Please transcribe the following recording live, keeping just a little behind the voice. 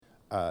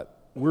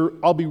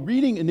I'll be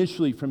reading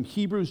initially from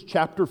Hebrews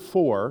chapter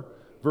 4,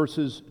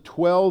 verses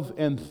 12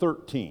 and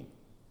 13.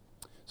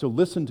 So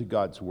listen to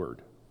God's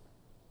word.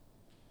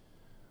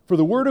 For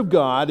the word of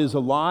God is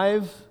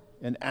alive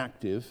and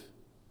active,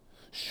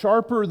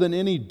 sharper than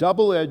any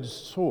double-edged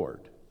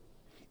sword.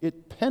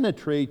 It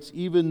penetrates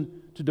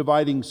even to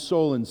dividing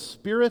soul and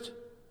spirit,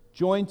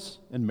 joints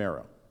and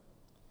marrow.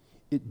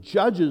 It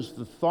judges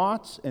the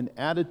thoughts and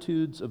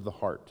attitudes of the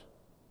heart.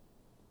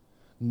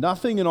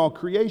 Nothing in all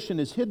creation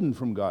is hidden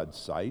from God's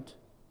sight.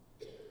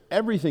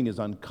 Everything is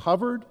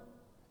uncovered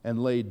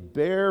and laid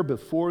bare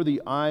before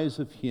the eyes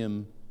of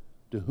Him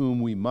to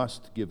whom we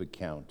must give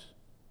account.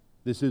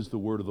 This is the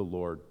word of the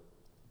Lord.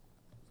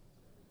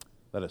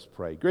 Let us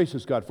pray.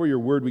 Gracious God, for your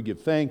word we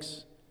give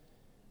thanks.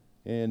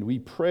 And we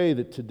pray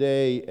that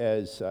today,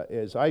 as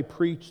I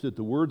preach, that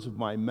the words of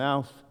my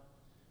mouth,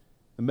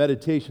 the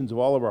meditations of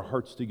all of our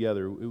hearts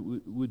together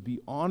would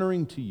be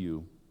honoring to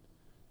you,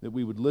 that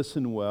we would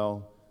listen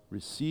well,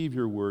 receive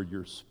your word,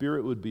 your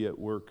Spirit would be at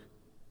work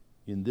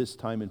in this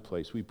time and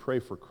place. We pray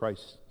for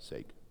Christ's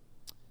sake.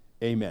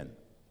 Amen.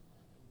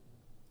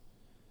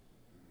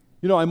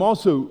 You know, I'm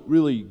also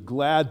really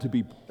glad to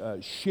be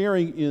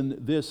sharing in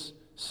this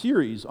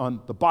series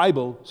on the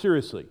Bible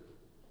seriously.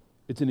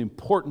 It's an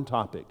important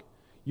topic.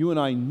 You and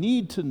I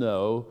need to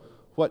know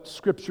what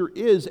Scripture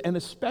is, and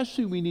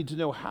especially we need to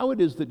know how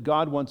it is that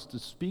God wants to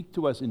speak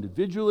to us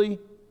individually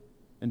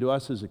and to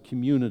us as a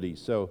community.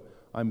 So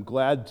I'm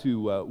glad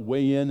to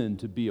weigh in and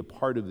to be a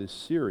part of this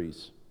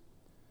series.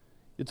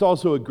 It's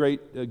also a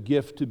great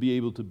gift to be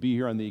able to be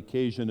here on the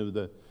occasion of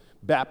the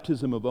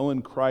baptism of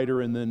Owen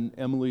Kreider and then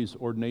Emily's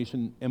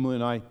ordination. Emily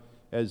and I,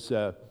 as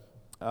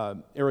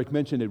Eric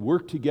mentioned, had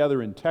worked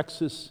together in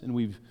Texas, and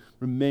we've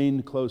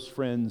remained close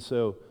friends,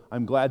 so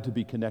I'm glad to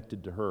be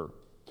connected to her.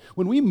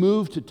 When we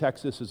moved to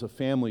Texas as a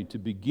family to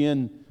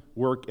begin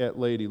work at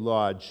Laity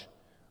Lodge,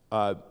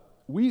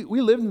 we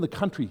lived in the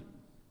country,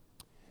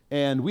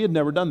 and we had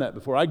never done that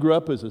before. I grew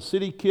up as a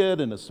city kid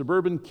and a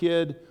suburban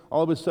kid.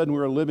 All of a sudden, we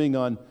were living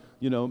on,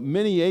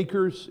 many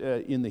acres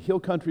in the hill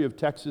country of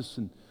Texas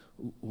and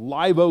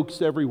live oaks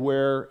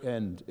everywhere,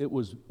 and it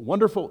was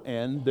wonderful,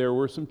 and there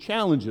were some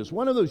challenges.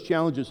 One of those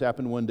challenges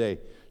happened one day.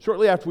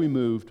 Shortly after we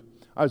moved,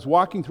 I was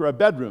walking through our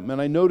bedroom,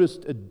 and I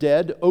noticed a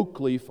dead oak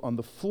leaf on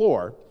the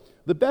floor of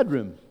the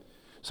bedroom.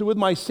 So with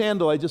my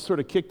sandal, I just sort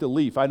of kicked a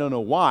leaf. I don't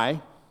know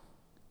why.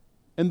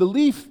 And the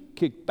leaf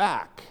kicked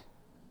back.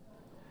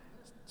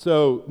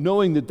 So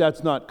knowing that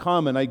that's not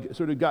common, I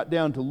sort of got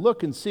down to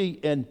look and see,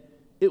 and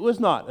it was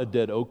not a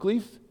dead oak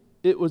leaf.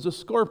 It was a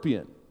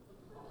scorpion.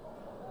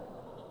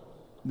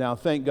 Now,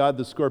 thank God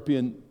the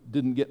scorpion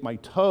didn't get my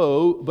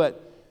toe,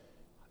 but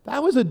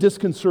that was a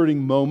disconcerting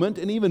moment,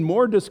 and even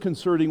more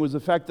disconcerting was the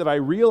fact that I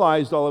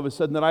realized all of a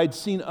sudden that I'd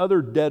seen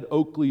other dead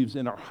oak leaves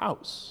in our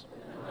house.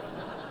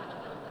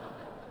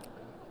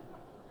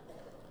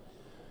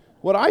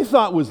 What I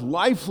thought was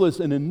lifeless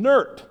and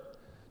inert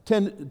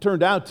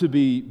turned out to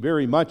be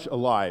very much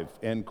alive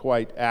and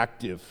quite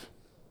active.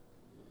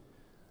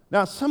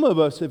 Now, some of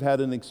us have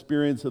had an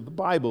experience of the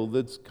Bible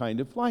that's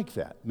kind of like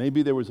that.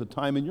 Maybe there was a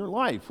time in your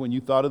life when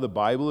you thought of the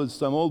Bible as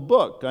some old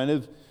book, kind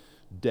of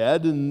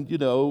dead and,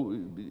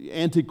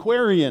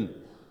 antiquarian.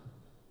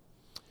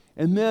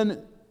 And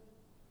then,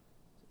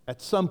 at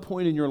some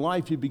point in your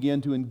life, you began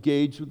to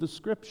engage with the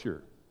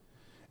Scripture.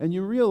 And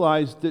you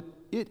realized that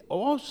it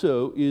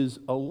also is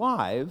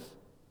alive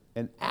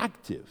and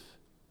active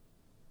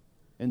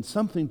and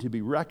something to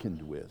be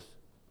reckoned with.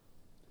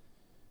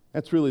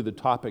 That's really the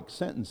topic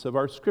sentence of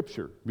our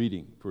Scripture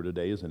reading for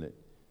today, isn't it?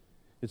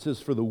 It says,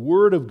 "For the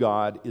Word of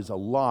God is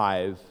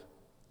alive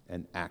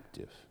and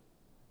active."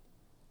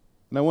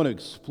 And I want to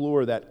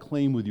explore that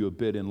claim with you a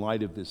bit in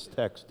light of this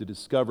text to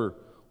discover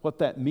what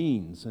that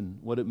means and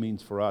what it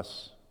means for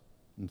us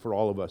and for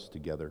all of us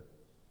together.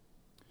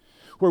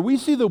 Where we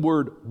see the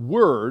word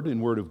word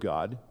in Word of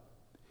God,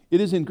 it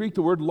is in Greek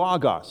the word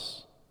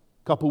logos.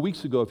 A couple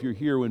weeks ago, if you're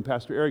here when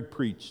Pastor Eric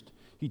preached,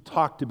 he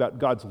talked about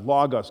God's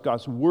logos,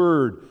 God's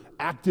word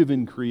active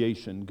in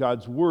creation,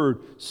 God's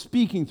word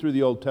speaking through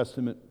the Old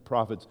Testament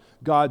prophets,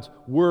 God's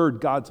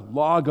word, God's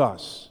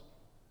logos,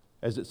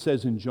 as it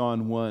says in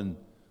John 1,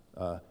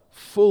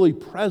 fully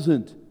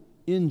present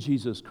in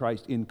Jesus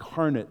Christ,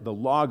 incarnate, the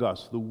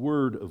logos, the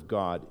word of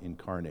God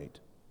incarnate.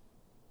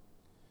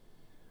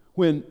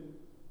 When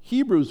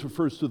Hebrews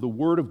refers to the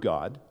word of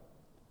God,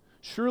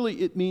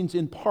 surely it means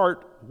in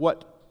part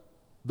what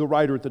the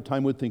writer at the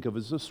time would think of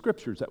as the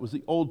Scriptures. That was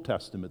the Old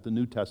Testament. The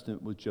New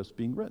Testament was just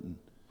being written.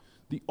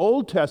 The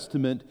Old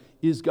Testament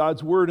is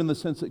God's Word in the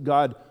sense that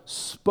God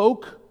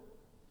spoke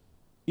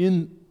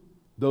in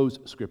those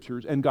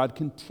Scriptures, and God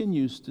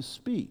continues to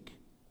speak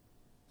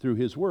through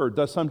His Word.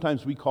 Thus,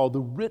 sometimes we call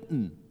the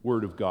written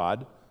Word of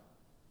God,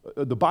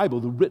 the Bible,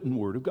 the written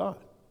Word of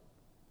God,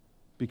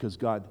 because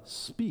God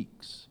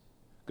speaks.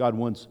 God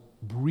once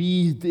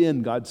breathed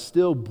in. God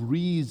still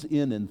breathes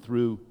in and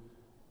through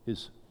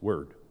His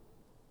Word.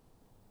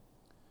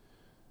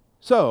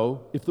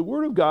 So, if the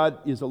Word of God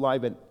is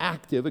alive and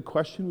active, a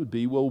question would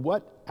be, well,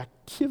 what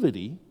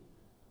activity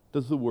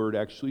does the Word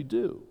actually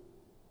do?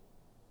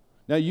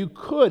 Now, you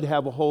could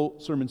have a whole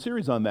sermon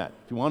series on that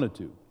if you wanted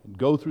to, and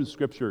go through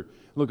Scripture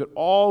and look at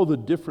all the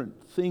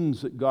different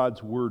things that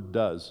God's Word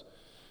does.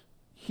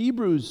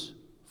 Hebrews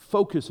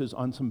focuses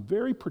on some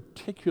very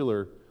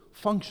particular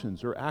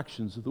functions or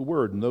actions of the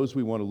Word, and those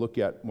we want to look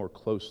at more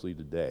closely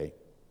today.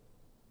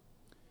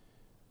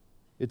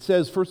 It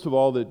says, first of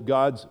all, that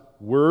God's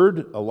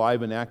Word,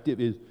 alive and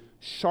active, is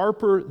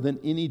sharper than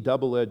any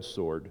double-edged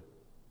sword.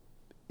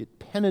 It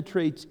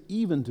penetrates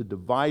even to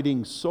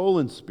dividing soul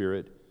and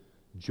spirit,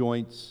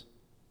 joints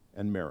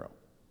and marrow.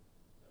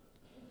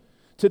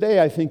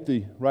 Today, I think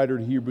the writer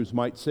of Hebrews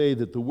might say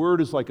that the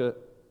Word is like a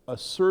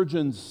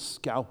surgeon's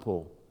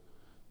scalpel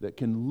that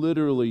can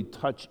literally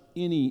touch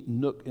any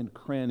nook and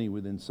cranny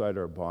within inside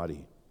our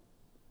body.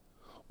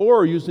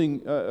 Or,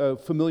 using a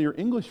familiar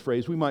English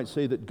phrase, we might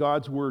say that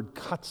God's Word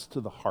cuts to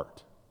the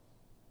heart.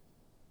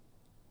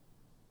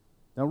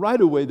 Now, right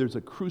away, there's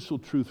a crucial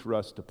truth for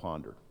us to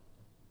ponder.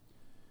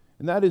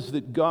 And that is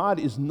that God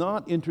is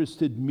not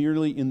interested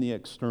merely in the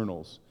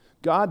externals.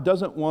 God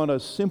doesn't want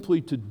us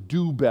simply to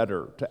do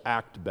better, to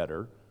act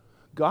better.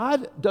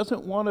 God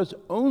doesn't want us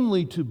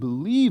only to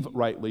believe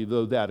rightly,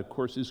 though that, of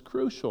course, is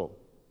crucial.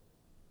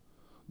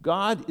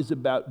 God is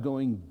about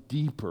going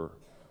deeper.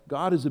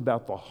 God is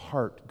about the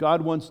heart.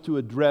 God wants to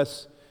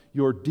address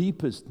your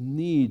deepest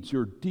needs,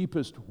 your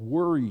deepest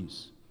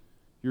worries,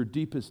 your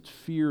deepest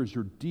fears,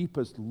 your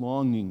deepest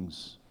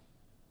longings,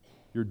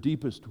 your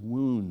deepest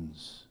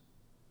wounds.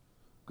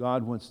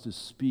 God wants to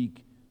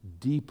speak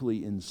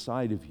deeply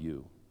inside of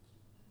you.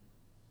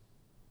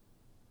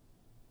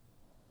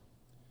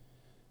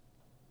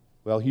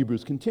 Well,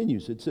 Hebrews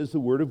continues. It says the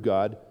Word of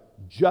God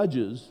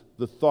judges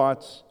the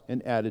thoughts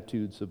and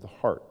attitudes of the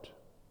heart.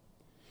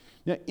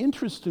 Now,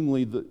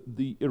 interestingly,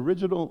 the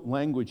original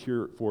language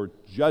here for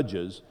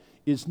judges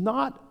is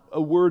not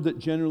a word that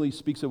generally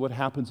speaks of what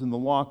happens in the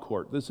law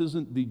court. This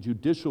isn't the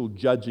judicial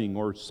judging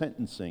or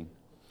sentencing.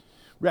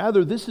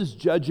 Rather, this is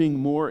judging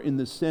more in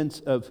the sense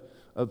of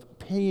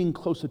paying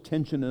close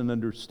attention and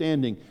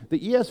understanding. The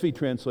ESV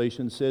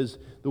translation says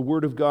the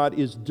Word of God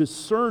is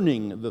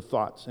discerning the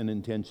thoughts and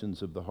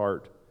intentions of the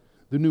heart.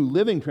 The New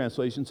Living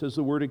Translation says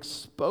the Word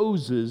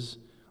exposes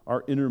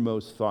our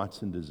innermost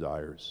thoughts and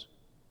desires.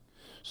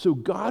 So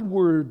God's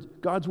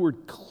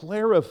Word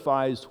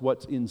clarifies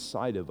what's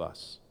inside of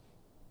us,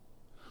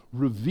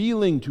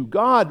 revealing to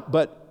God,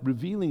 but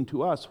revealing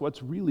to us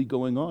what's really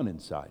going on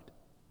inside.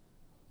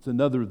 It's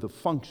another of the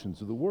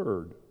functions of the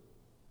Word.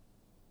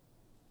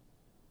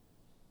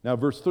 Now,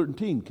 verse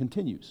 13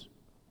 continues,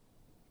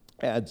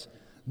 adds,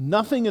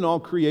 nothing in all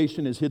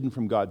creation is hidden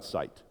from God's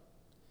sight.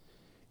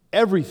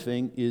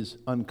 Everything is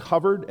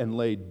uncovered and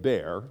laid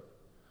bare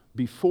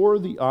before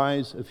the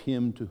eyes of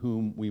Him to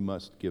whom we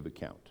must give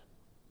account.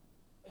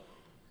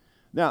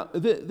 Now,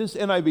 this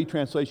NIV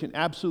translation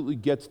absolutely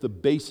gets the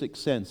basic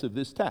sense of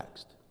this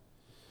text,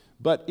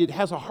 but it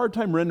has a hard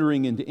time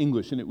rendering into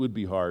English, and it would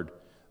be hard,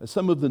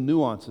 some of the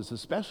nuances,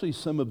 especially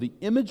some of the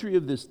imagery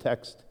of this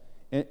text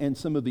and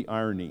some of the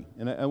irony.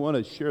 And I want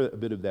to share a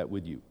bit of that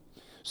with you.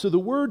 So the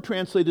word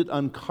translated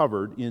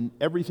uncovered in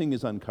everything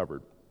is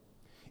uncovered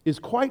is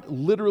quite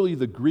literally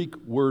the Greek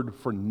word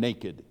for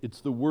naked. It's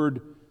the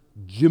word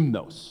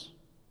gymnos,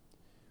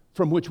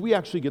 from which we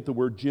actually get the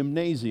word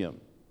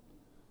gymnasium.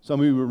 Some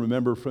of you will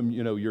remember from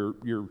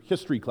your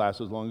history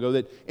classes long ago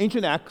that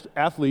ancient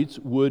athletes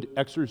would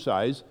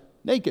exercise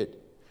naked.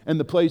 And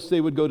the place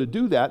they would go to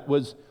do that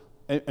was,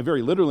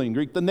 very literally in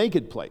Greek, the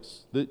naked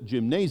place, the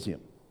gymnasium.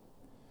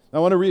 I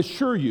want to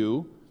reassure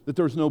you that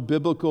there's no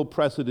biblical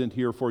precedent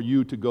here for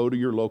you to go to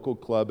your local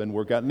club and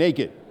work out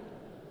naked.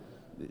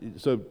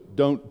 So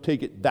don't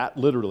take it that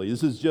literally.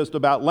 This is just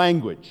about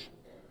language.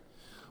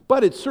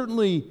 But it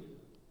certainly,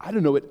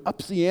 it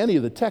ups the ante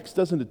of the text,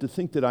 doesn't it, to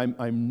think that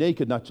I'm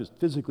naked, not just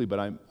physically, but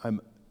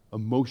I'm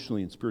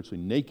emotionally and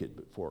spiritually naked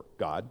before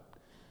God.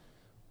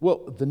 Well,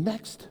 the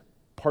next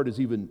part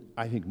is even,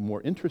 I think,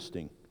 more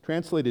interesting.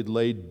 Translated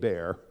laid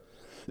bare.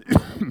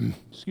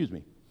 Excuse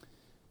me.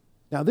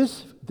 Now,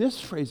 this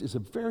phrase is a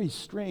very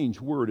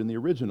strange word in the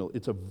original.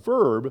 It's a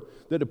verb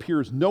that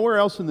appears nowhere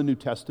else in the New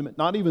Testament,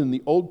 not even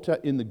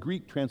in the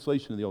Greek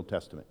translation of the Old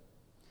Testament.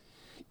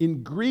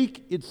 In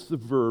Greek, it's the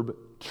verb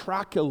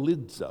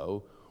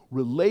trachelizo,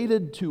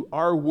 related to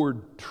our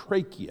word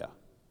trachea,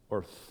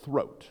 or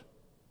throat.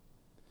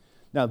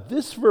 Now,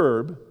 this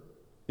verb,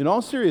 in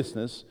all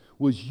seriousness,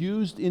 was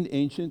used in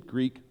ancient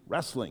Greek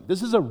wrestling.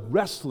 This is a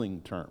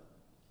wrestling term.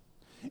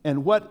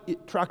 And what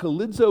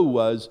trachelizo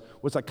was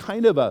a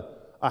kind of a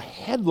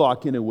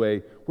headlock in a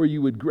way where you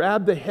would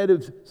grab the head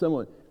of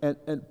someone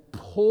and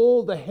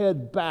pull the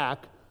head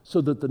back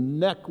so that the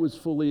neck was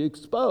fully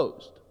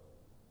exposed,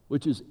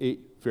 which is a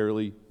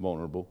fairly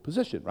vulnerable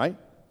position, right?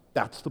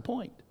 That's the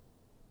point.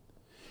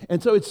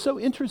 And so it's so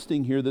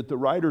interesting here that the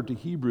writer to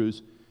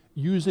Hebrews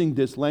using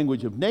this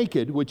language of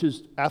naked, which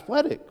is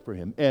athletic for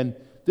him, and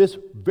this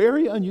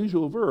very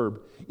unusual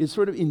verb is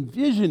sort of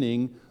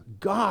envisioning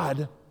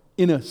God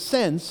in a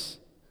sense.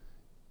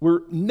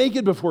 We're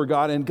naked before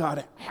God, and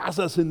God has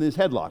us in this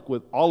headlock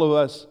with all of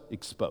us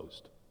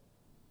exposed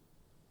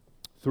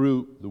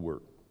through the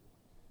Word.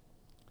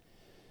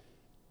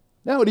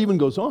 Now it even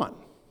goes on.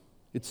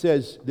 It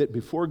says that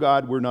before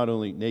God we're not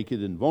only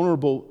naked and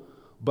vulnerable,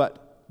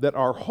 but that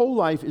our whole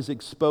life is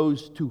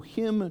exposed to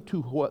Him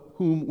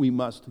whom we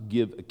must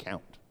give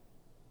account.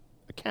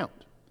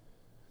 Account.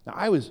 Now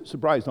I was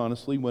surprised,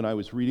 honestly, when I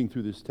was reading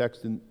through this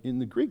text in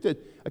the Greek,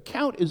 that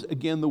account is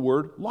again the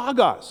word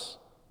logos,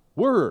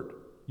 word,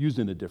 used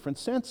in a different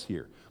sense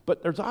here.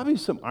 But there's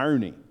obviously some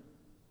irony.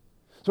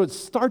 So it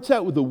starts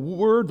out with the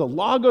word, the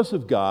logos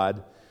of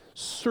God,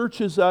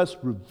 searches us,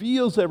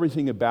 reveals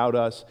everything about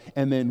us,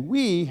 and then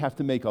we have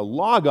to make a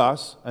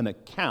logos, an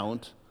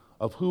account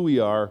of who we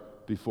are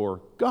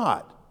before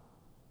God.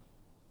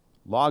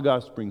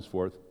 Logos brings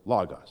forth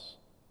logos.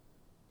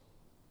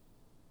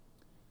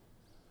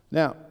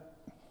 Now,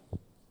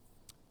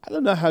 I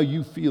don't know how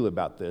you feel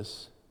about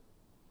this,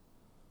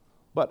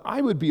 but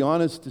I would be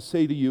honest to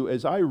say to you,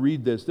 as I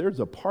read this, there's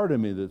a part of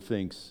me that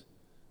thinks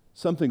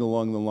something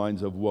along the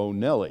lines of, "Whoa,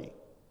 Nelly."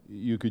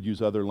 You could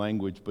use other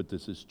language, but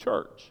this is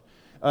church.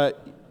 You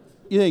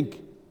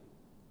think,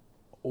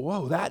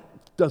 whoa, that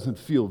doesn't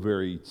feel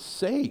very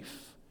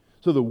safe.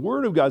 So the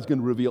Word of God is going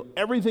to reveal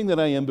everything that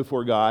I am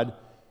before God,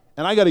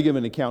 and I got to give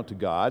an account to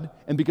God.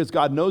 And because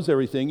God knows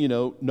everything,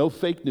 no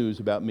fake news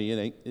about me,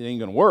 it ain't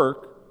going to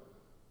work.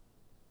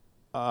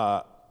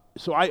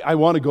 So I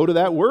want to go to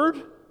that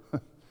Word.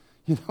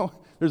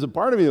 There's a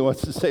part of me that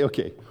wants to say,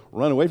 okay,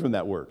 run away from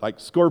that word. Like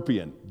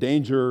scorpion,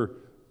 danger,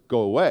 go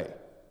away.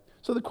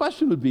 So the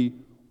question would be,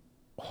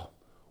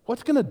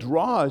 what's going to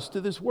draw us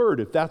to this word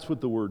if that's what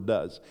the word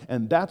does?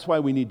 And that's why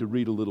we need to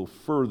read a little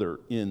further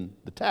in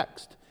the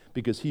text,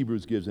 because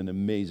Hebrews gives an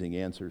amazing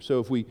answer. So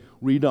if we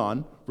read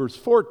on, verse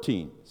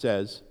 14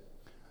 says,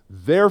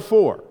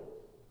 therefore,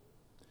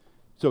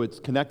 so it's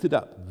connected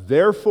up,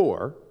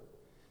 therefore,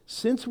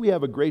 since we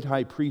have a great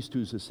high priest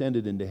who's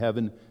ascended into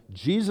heaven,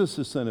 Jesus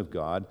the Son of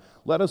God,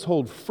 let us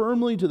hold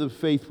firmly to the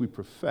faith we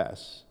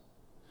profess.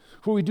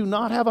 For we do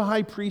not have a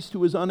high priest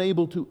who is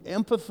unable to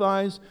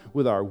empathize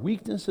with our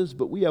weaknesses,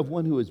 but we have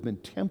one who has been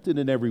tempted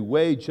in every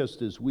way,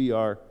 just as we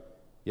are,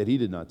 yet he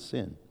did not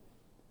sin.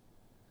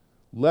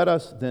 Let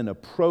us then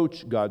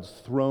approach God's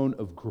throne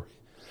of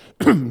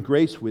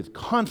grace with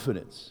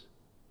confidence,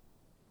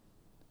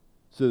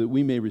 so that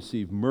we may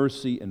receive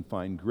mercy and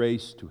find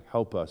grace to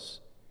help us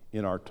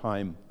in our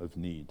time of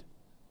need.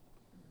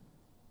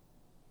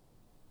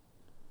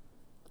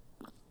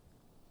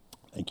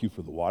 Thank you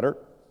for the water.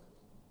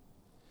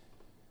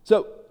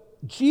 So,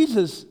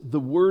 Jesus, the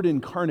Word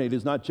incarnate,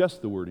 is not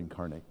just the Word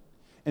incarnate.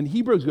 And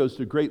Hebrews goes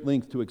to great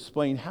length to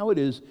explain how it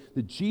is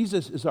that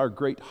Jesus is our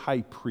great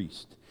high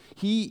priest.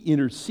 He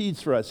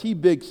intercedes for us. He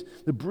makes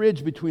the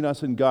bridge between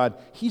us and God.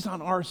 He's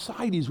on our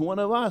side. He's one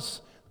of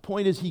us. The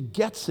point is, he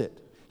gets it.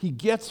 He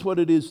gets what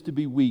it is to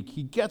be weak.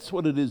 He gets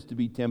what it is to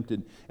be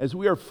tempted. As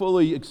we are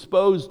fully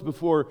exposed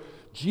before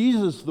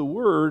Jesus, the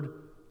Word,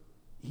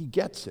 he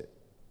gets it.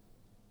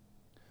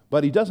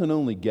 But he doesn't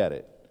only get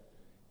it.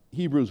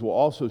 Hebrews will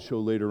also show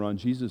later on,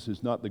 Jesus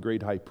is not the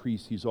great high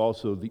priest, he's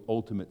also the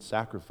ultimate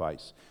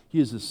sacrifice. He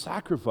is a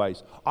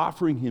sacrifice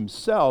offering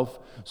himself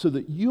so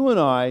that you and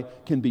I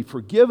can be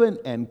forgiven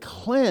and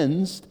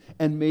cleansed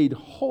and made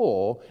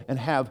whole and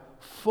have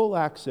full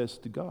access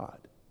to God.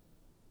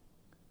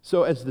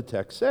 So as the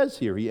text says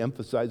here, he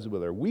emphasizes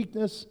with our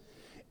weakness,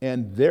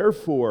 and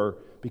therefore,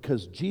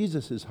 because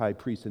Jesus is high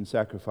priest and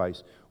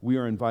sacrifice, we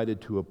are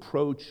invited to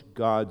approach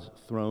God's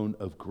throne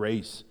of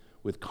grace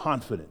with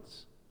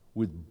confidence.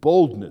 With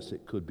boldness,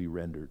 it could be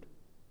rendered.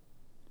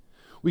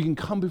 We can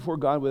come before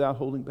God without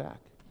holding back.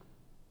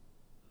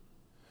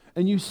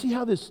 And you see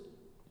how this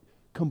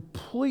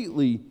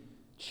completely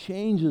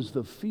changes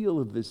the feel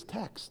of this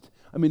text.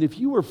 I mean, if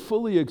you were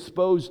fully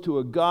exposed to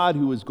a God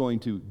who was going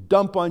to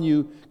dump on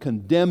you,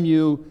 condemn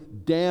you,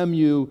 damn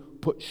you,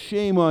 put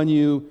shame on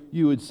you,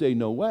 you would say,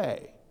 no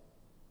way.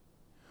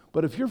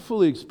 But if you're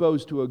fully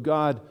exposed to a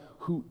God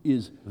who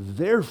is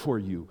there for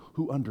you,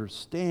 who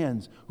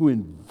understands, who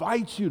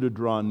invites you to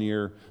draw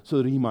near so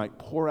that he might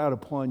pour out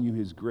upon you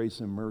his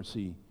grace and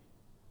mercy.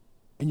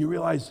 And you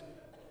realize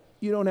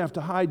you don't have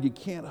to hide, you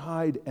can't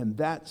hide, and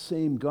that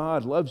same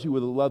God loves you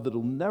with a love that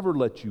will never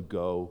let you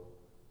go.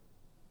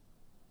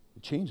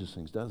 It changes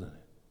things, doesn't it?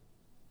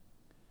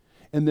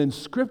 And then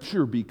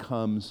Scripture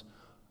becomes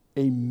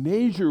a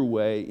major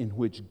way in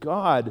which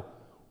God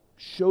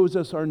shows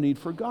us our need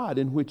for God,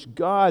 in which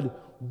God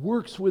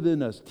works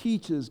within us,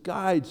 teaches,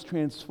 guides,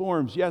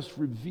 transforms, yes,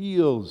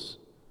 reveals,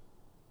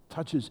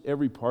 touches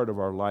every part of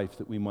our life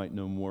that we might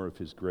know more of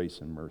his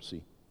grace and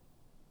mercy.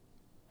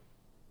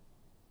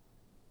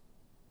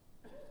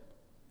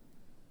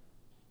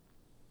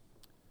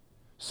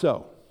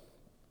 So,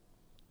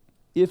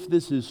 if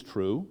this is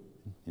true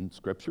in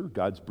Scripture,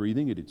 God's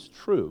breathing it, it's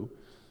true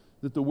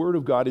that the Word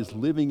of God is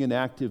living and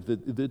active,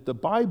 that the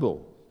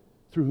Bible,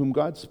 through whom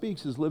God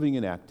speaks, is living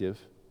and active,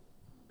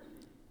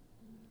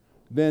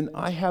 then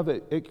I have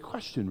a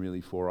question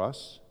really for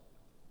us,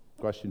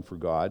 question for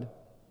God.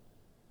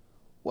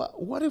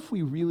 What if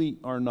we really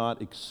are not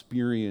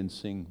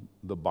experiencing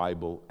the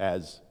Bible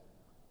as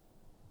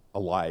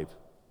alive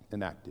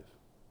and active?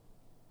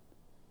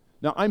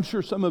 Now, I'm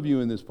sure some of you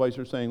in this place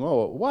are saying,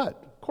 oh,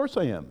 what? Of course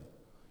I am.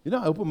 You know,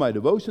 I open my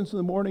devotions in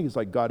the morning. It's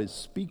like God is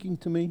speaking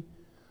to me.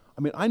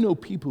 I mean, I know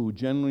people who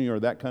generally are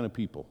that kind of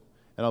people.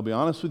 And I'll be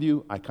honest with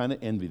you, I kind of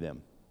envy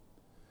them.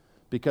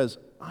 Because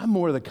I'm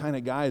more the kind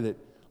of guy that,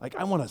 like,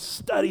 I want to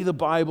study the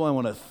Bible. I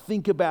want to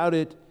think about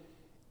it.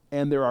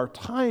 And there are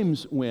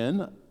times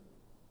when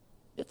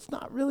it's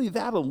not really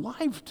that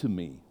alive to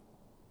me.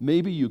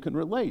 Maybe you can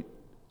relate,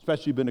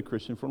 especially if you've been a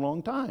Christian for a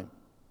long time.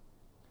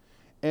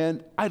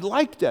 And I'd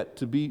like that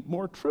to be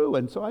more true.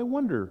 And so I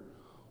wonder,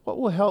 what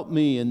will help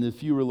me, and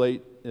if you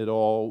relate at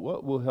all,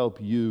 what will help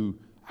you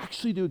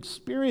actually to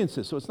experience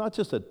this? So it's not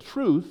just a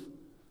truth,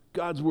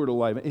 God's Word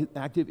alive and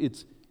active,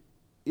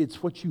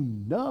 it's what you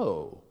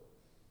know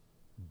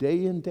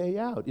day in, day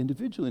out,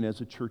 individually and as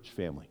a church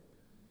family.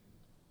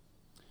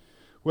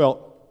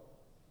 Well,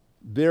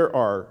 there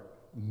are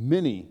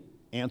many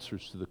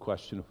answers to the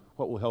question of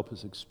what will help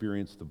us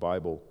experience the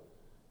Bible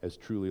as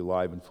truly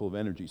alive and full of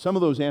energy. Some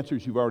of those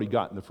answers you've already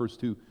got in the first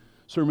two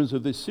sermons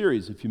of this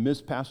series. If you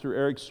missed Pastor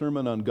Eric's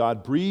sermon on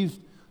God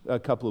Breathed a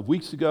couple of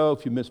weeks ago,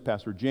 if you missed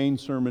Pastor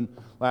Jane's sermon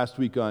last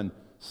week on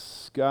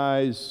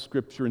skies,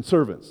 scripture, and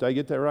servants. Did I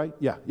get that right?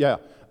 Yeah.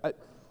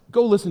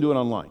 Go listen to it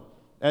online.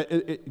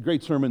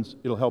 Great sermons.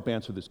 It'll help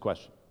answer this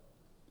question.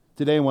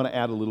 Today I want to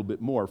add a little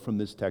bit more from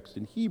this text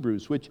in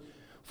Hebrews, which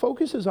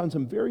focuses on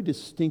some very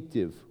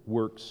distinctive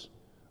works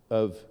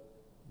of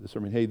the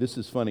sermon. Hey, this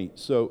is funny.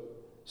 So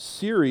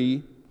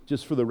Siri,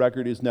 just for the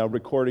record, is now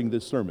recording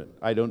this sermon.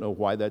 I don't know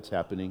why that's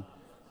happening,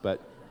 but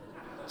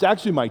it's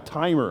actually my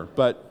timer,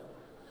 but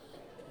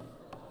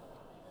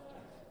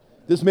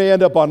this may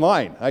end up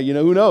online.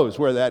 Who knows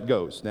where that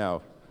goes.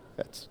 Now,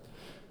 that's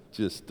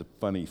just a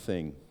funny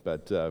thing,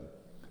 but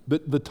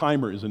the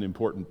timer is an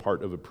important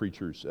part of a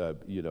preacher's,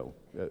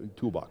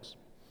 toolbox.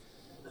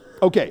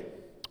 Okay,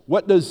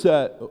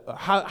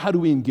 how do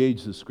we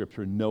engage the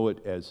Scripture and know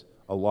it as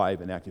alive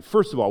and active?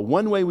 First of all,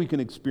 one way we can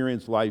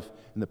experience life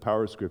and the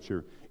power of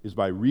Scripture is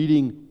by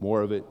reading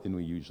more of it than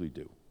we usually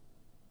do.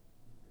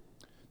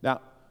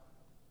 Now,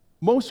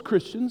 most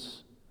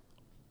Christians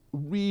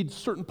read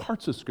certain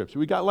parts of Scripture.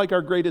 We got like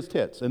our greatest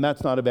hits, and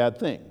that's not a bad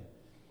thing.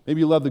 Maybe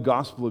you love the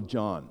Gospel of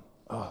John.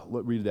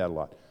 Read that a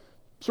lot.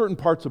 Certain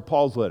parts of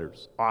Paul's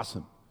letters,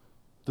 awesome.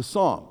 The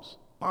Psalms,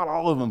 not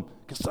all of them,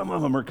 because some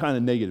of them are kind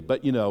of negative,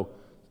 but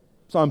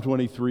Psalm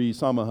 23,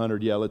 Psalm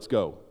 100, yeah, let's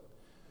go.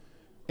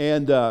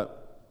 And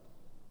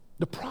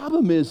the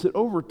problem is that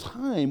over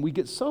time, we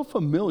get so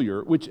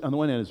familiar, which on the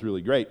one hand is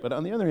really great, but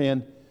on the other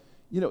hand,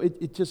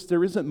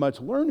 there isn't much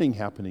learning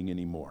happening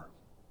anymore.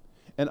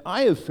 And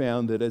I have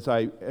found that as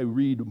I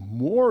read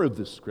more of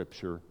the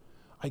Scripture,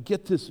 I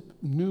get this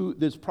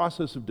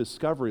process of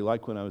discovery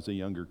like when I was a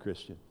younger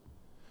Christian.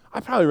 I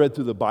probably read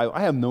through the Bible,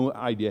 I have no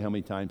idea how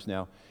many times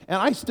now, and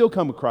I still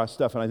come across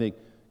stuff and I think,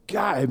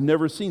 God, I've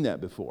never seen that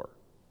before.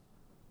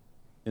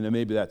 And then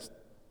maybe that's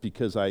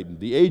because I'm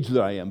the age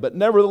that I am, but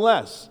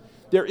nevertheless,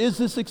 there is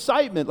this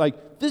excitement,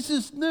 like, this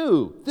is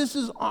new, this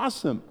is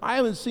awesome, I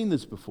haven't seen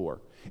this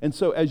before. And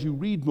so as you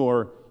read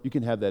more, you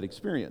can have that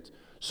experience.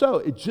 So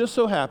it just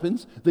so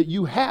happens that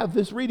you have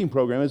this reading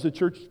program as a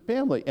church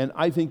family, and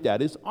I think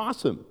that is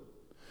awesome,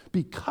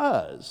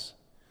 because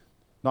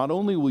not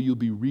only will you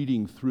be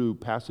reading through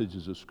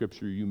passages of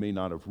Scripture you may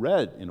not have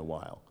read in a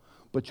while,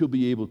 but you'll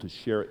be able to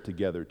share it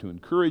together, to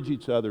encourage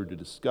each other, to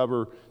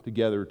discover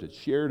together, to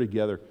share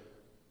together.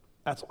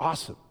 That's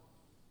awesome.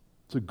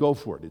 So go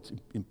for it. It's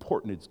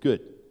important. It's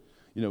good.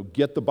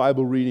 Get the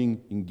Bible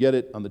reading. You can get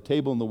it on the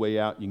table on the way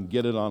out. You can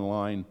get it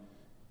online.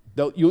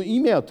 You'll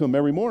email it to them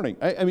every morning.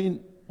 I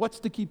mean,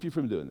 what's to keep you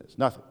from doing this?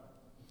 Nothing.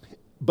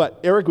 But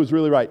Eric was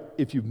really right.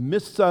 If you've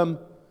missed some,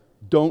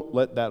 don't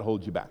let that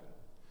hold you back.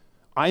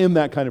 I am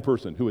that kind of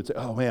person who would say,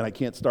 oh man, I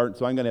can't start,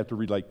 so I'm going to have to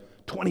read like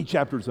 20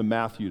 chapters of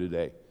Matthew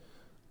today.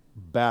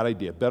 Bad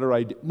idea. Better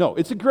idea. No,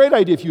 it's a great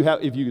idea if you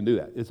can do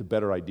that. It's a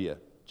better idea.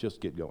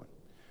 Just get going.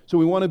 So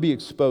we want to be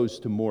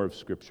exposed to more of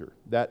Scripture.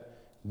 That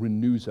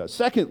renews us.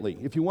 Secondly,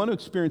 if you want to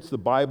experience the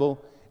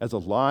Bible as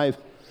alive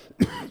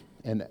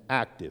and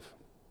active,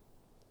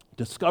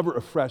 discover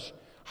afresh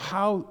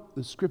how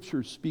the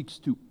Scripture speaks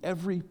to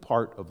every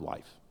part of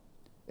life.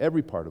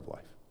 Every part of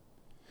life.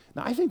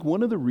 Now, I think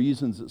one of the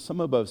reasons that some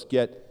of us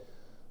get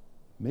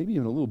maybe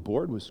even a little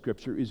bored with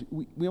Scripture is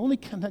we only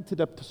connect it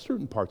up to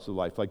certain parts of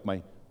life, like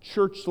my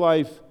church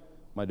life,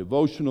 my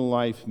devotional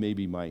life,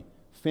 maybe my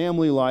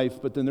family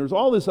life, but then there's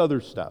all this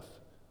other stuff.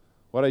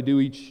 What I do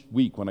each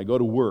week when I go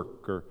to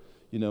work, or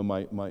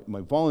my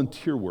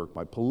volunteer work,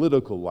 my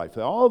political life,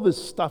 all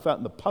this stuff out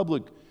in the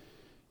public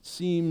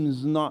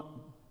seems not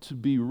to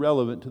be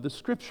relevant to the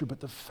Scripture, but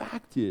the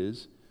fact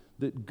is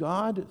that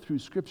God, through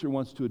Scripture,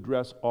 wants to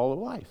address all of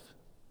life,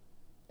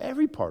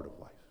 every part of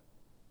life.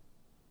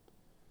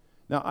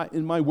 Now,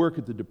 in my work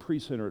at the Dupree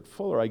Center at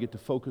Fuller, I get to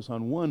focus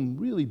on one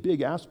really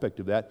big aspect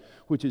of that,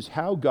 which is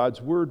how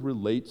God's Word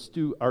relates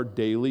to our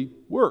daily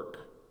work.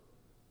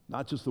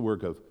 Not just the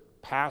work of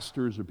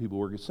pastors or people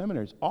who work at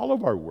seminaries, all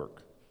of our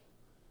work.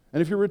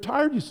 And if you're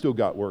retired, you still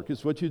got work.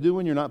 It's what you do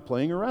when you're not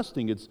playing or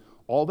resting. It's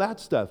all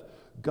that stuff.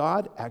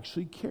 God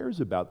actually cares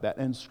about that,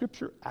 and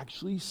Scripture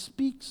actually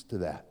speaks to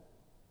that.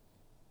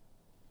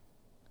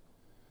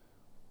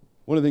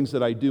 One of the things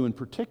that I do in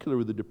particular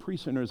with the Dupree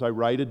Center is I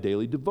write a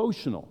daily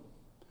devotional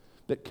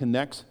that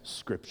connects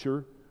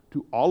Scripture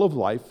to all of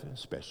life,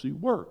 especially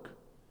work.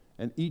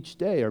 And each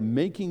day are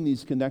making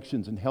these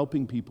connections and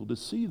helping people to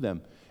see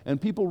them.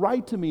 And people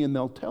write to me and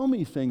they'll tell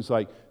me things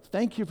like,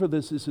 thank you for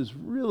this. This is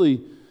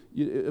really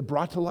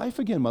brought to life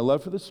again, my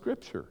love for the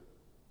Scripture.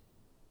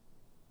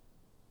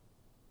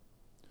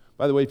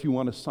 By the way, if you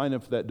want to sign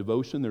up for that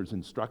devotion, there's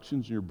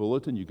instructions in your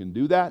bulletin. You can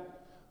do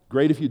that.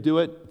 Great if you do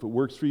it. If it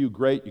works for you,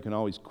 great. You can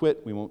always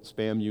quit. We won't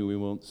spam you. We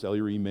won't sell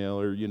your email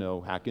or,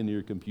 hack into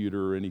your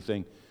computer or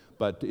anything.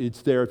 But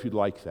it's there if you'd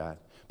like that.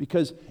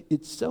 Because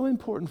it's so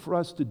important for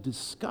us to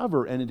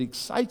discover, and it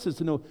excites us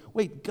to know,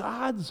 wait,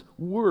 God's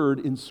Word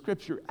in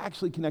Scripture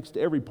actually connects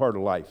to every part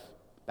of life.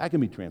 That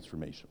can be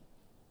transformational.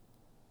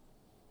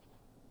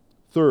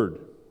 Third,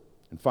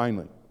 and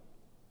finally,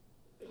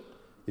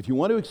 if you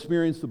want to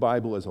experience the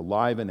Bible as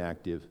alive and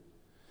active,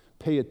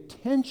 pay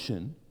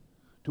attention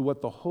to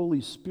what the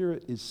Holy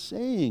Spirit is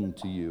saying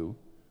to you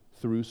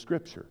through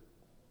Scripture.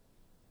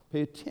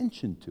 Pay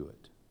attention to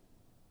it.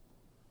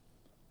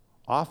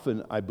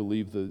 Often, I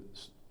believe the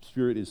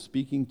Spirit is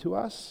speaking to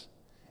us,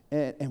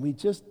 and we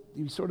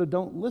sort of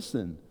don't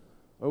listen.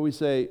 Or we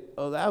say,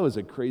 oh, that was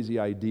a crazy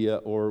idea.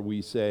 Or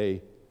we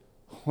say,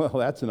 well,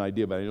 that's an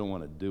idea, but I don't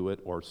want to do it,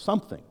 or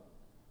something.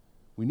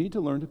 We need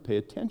to learn to pay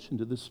attention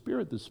to the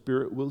Spirit. The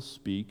Spirit will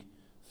speak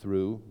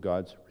through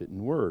God's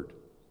written Word.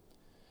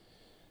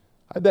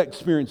 I had that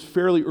experience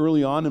fairly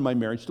early on in my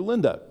marriage to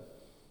Linda.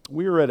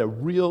 We were at a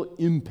real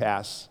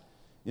impasse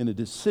in a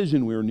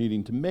decision we were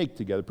needing to make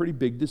together, pretty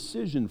big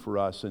decision for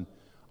us. And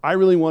I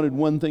really wanted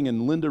one thing,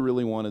 and Linda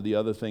really wanted the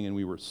other thing, and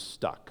we were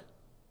stuck.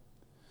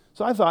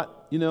 So I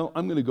thought, I'm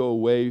going to go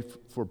away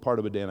for part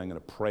of a day, and I'm going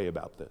to pray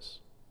about this.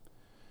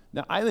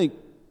 Now, I think,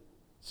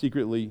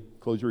 secretly,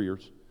 close your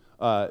ears,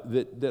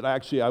 that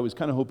actually I was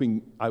kind of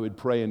hoping I would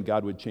pray and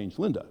God would change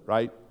Linda,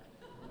 right?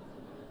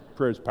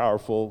 Prayer is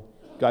powerful.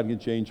 God can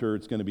change her.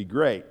 It's going to be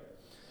great.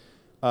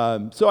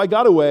 So I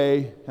got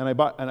away, and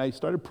I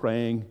started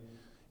praying.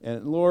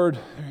 And Lord,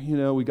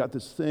 we got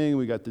this thing,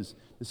 we got this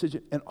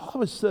decision. And all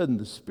of a sudden,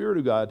 the Spirit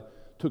of God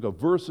took a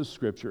verse of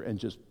Scripture and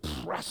just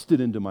pressed it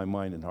into my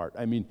mind and heart.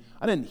 I mean,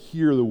 I didn't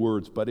hear the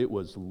words, but it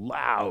was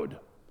loud.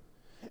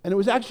 And it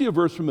was actually a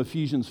verse from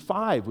Ephesians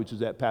 5, which is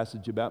that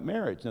passage about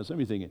marriage. Now, some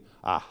of you are thinking,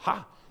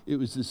 aha, it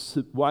was this,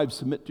 wives,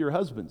 submit to your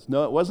husbands.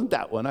 No, it wasn't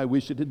that one. I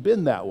wish it had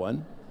been that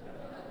one.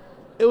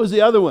 It was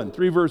the other one,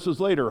 3 verses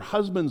later.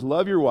 Husbands,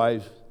 love your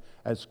wife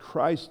as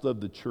Christ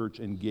loved the church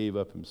and gave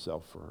up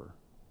himself for her.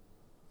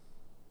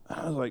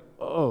 I was like,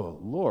 oh,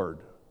 Lord.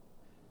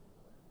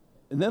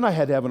 And then I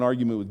had to have an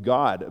argument with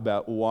God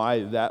about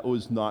why that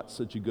was not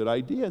such a good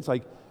idea. It's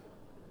like,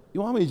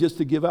 you want me just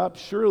to give up?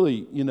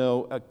 Surely,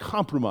 a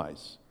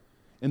compromise.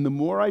 And the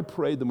more I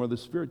prayed, the more the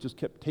Spirit just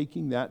kept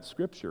taking that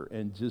Scripture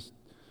and just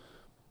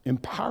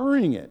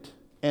empowering it.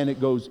 And it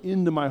goes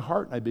into my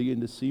heart, and I begin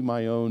to see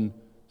my own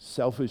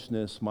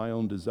selfishness, my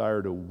own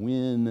desire to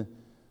win,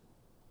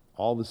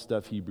 all the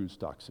stuff Hebrews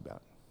talks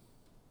about.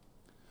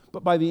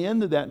 But by the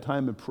end of that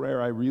time of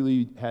prayer, I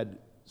really had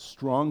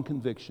strong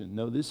conviction.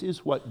 No, this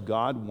is what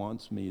God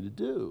wants me to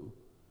do.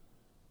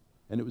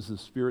 And it was the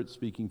Spirit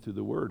speaking through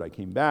the Word. I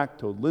came back,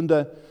 told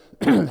Linda,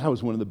 that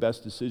was one of the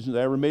best decisions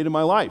I ever made in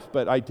my life.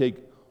 But I take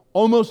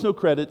almost no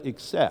credit,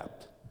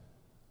 except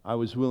I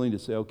was willing to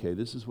say, okay,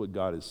 this is what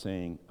God is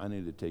saying. I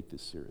need to take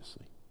this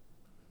seriously.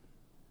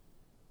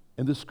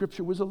 And the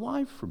Scripture was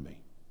alive for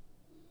me.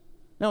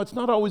 Now, it's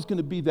not always going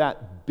to be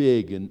that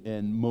big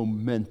and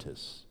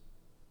momentous.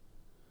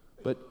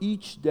 But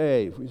each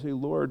day, if we say,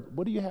 Lord,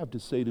 what do you have to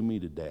say to me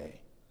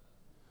today?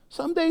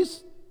 Some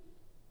days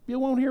you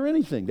won't hear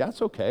anything.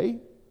 That's okay.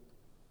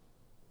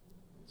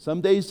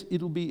 Some days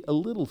it'll be a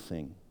little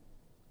thing.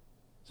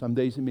 Some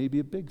days it may be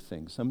a big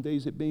thing. Some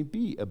days it may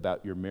be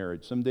about your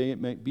marriage. Some day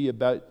it may be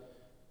about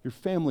your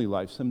family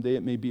life. Some day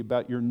it may be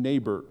about your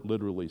neighbor,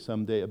 literally.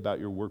 Some day about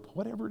your work.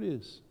 Whatever it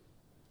is.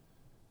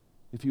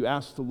 If you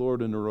ask the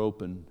Lord and are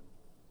open,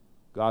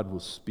 God will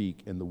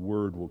speak and the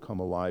Word will come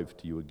alive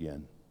to you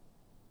again.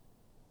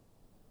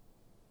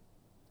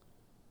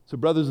 So,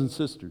 brothers and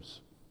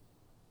sisters,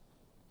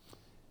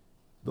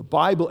 the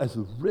Bible as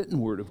the written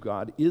Word of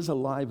God is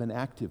alive and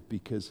active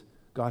because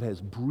God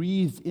has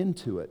breathed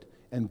into it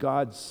and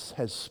God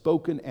has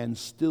spoken and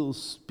still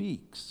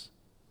speaks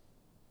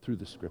through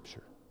the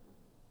Scripture.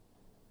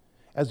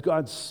 As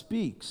God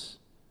speaks,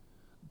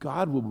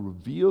 God will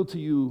reveal to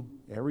you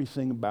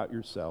everything about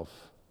yourself.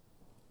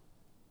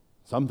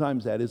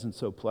 Sometimes that isn't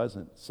so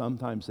pleasant.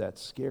 Sometimes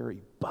that's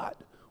scary.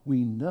 But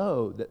we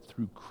know that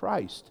through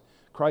Christ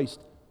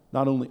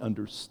not only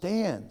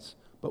understands,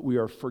 but we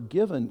are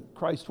forgiven.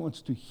 Christ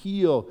wants to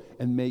heal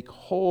and make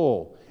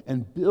whole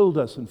and build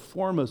us and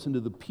form us into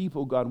the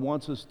people God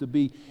wants us to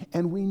be.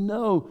 And we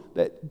know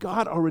that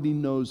God already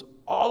knows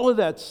all of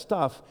that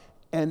stuff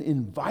and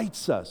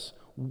invites us,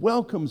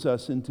 welcomes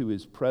us into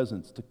His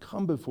presence to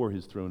come before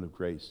His throne of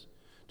grace,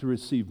 to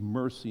receive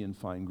mercy and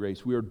find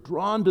grace. We are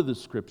drawn to the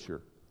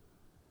Scripture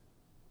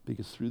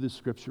because through the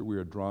Scripture we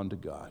are drawn to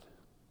God.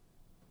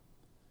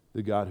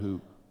 The God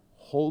who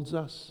holds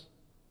us,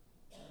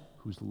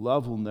 whose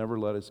love will never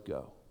let us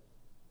go,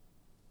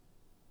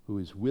 who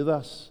is with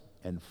us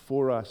and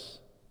for us.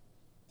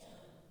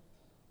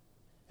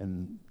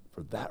 And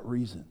for that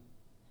reason,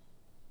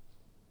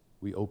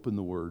 we open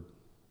the Word.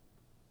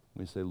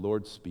 We say,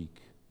 Lord, speak.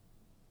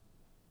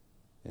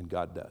 And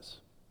God does.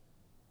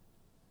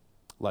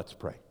 Let's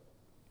pray.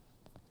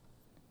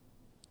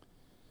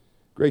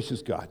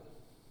 Gracious God,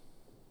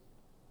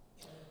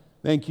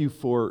 thank you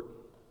for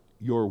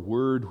your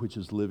Word which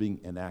is living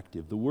and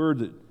active. The Word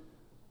that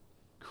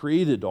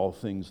created all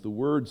things, the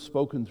Word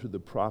spoken through the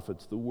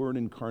prophets, the Word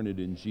incarnate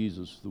in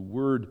Jesus, the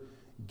Word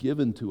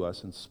given to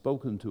us and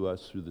spoken to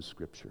us through the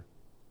Scripture.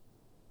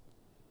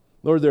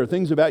 Lord, there are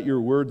things about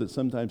your Word that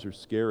sometimes are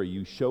scary.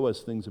 You show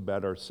us things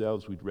about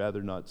ourselves we'd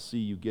rather not see.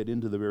 You get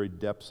into the very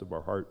depths of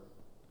our heart.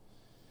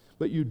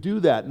 But you do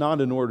that not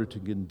in order to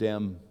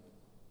condemn,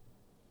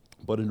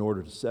 but in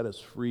order to set us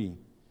free,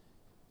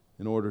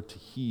 in order to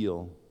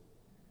heal,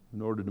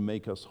 in order to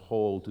make us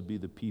whole, to be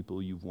the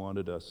people you've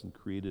wanted us and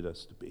created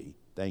us to be.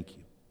 Thank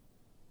you.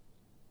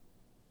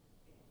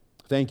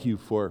 Thank you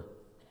for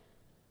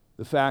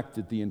the fact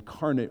that the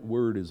incarnate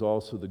Word is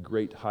also the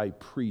great high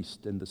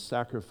priest and the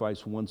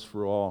sacrifice once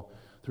for all,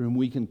 through whom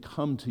we can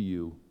come to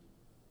you.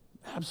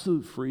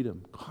 Absolute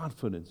freedom,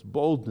 confidence,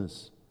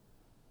 boldness,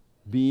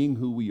 being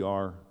who we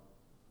are,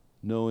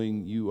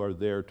 knowing you are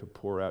there to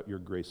pour out your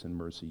grace and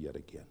mercy yet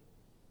again.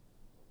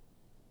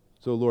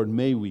 So, Lord,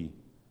 may we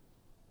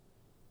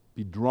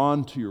be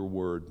drawn to your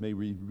Word. May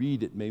we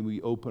read it. May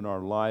we open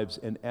our lives.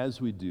 And as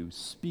we do,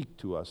 speak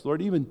to us.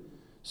 Lord, even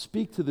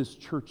speak to this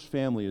church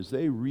family as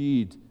they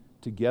read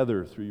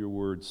together through your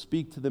Word.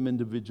 Speak to them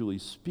individually.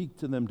 Speak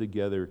to them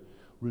together.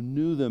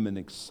 Renew them in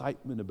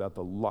excitement about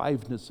the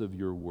liveness of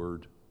your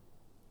Word.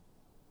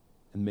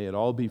 And may it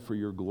all be for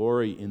your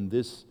glory in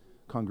this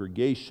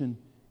congregation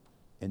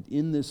and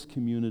in this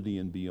community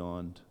and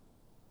beyond.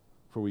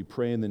 For we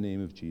pray in the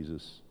name of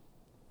Jesus.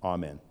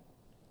 Amen.